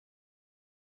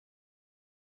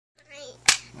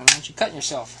Why aren't you cutting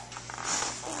yourself?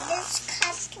 This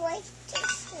cuts like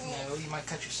this way. No, you might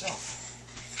cut yourself.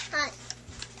 Cut.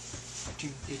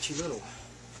 You're too little.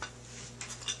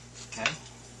 Okay.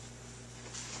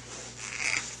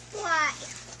 Why?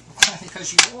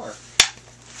 Because you are.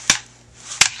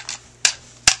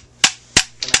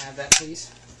 Can I have that, please?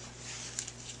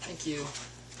 Thank you.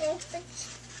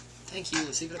 Thank you.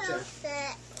 Let's leave it up there.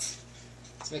 Perfect.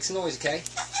 Let's make some noise, okay?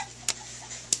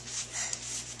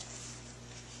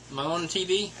 Am I on the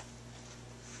TV?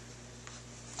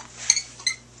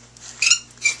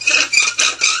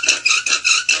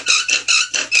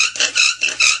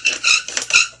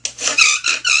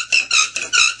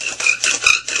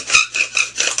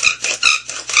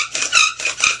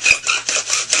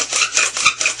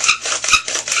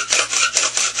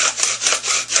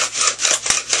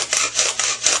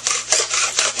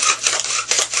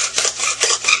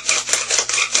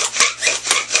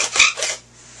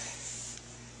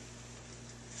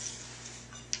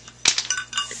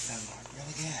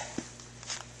 Really good.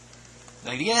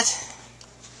 Did I get it?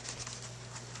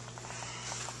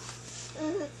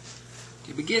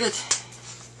 Did we get it?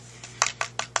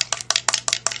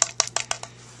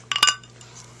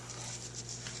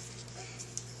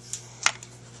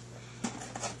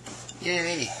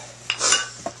 Yay!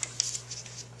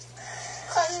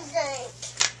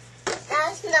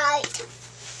 Last night.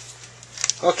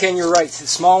 Okay, and you're right. The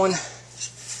small one.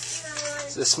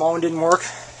 The small one didn't work.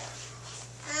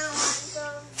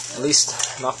 At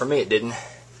least, not for me, it didn't.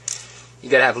 You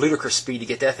gotta have ludicrous speed to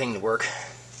get that thing to work.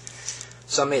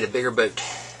 So I made a bigger boat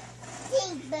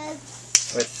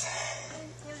with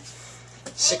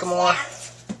sycamore,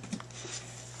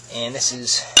 and this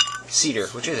is cedar,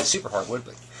 which is a super hardwood,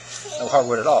 but no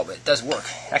hardwood at all. But it does work.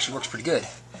 It actually works pretty good.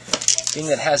 Being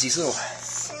that it has these little,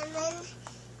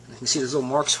 you can see those little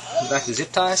marks on the back of the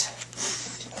zip ties.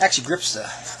 It actually grips the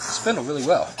spindle really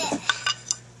well.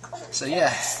 So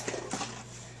yeah.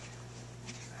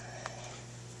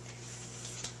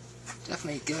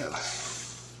 Definitely go.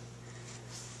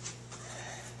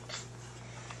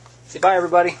 Say bye,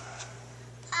 everybody.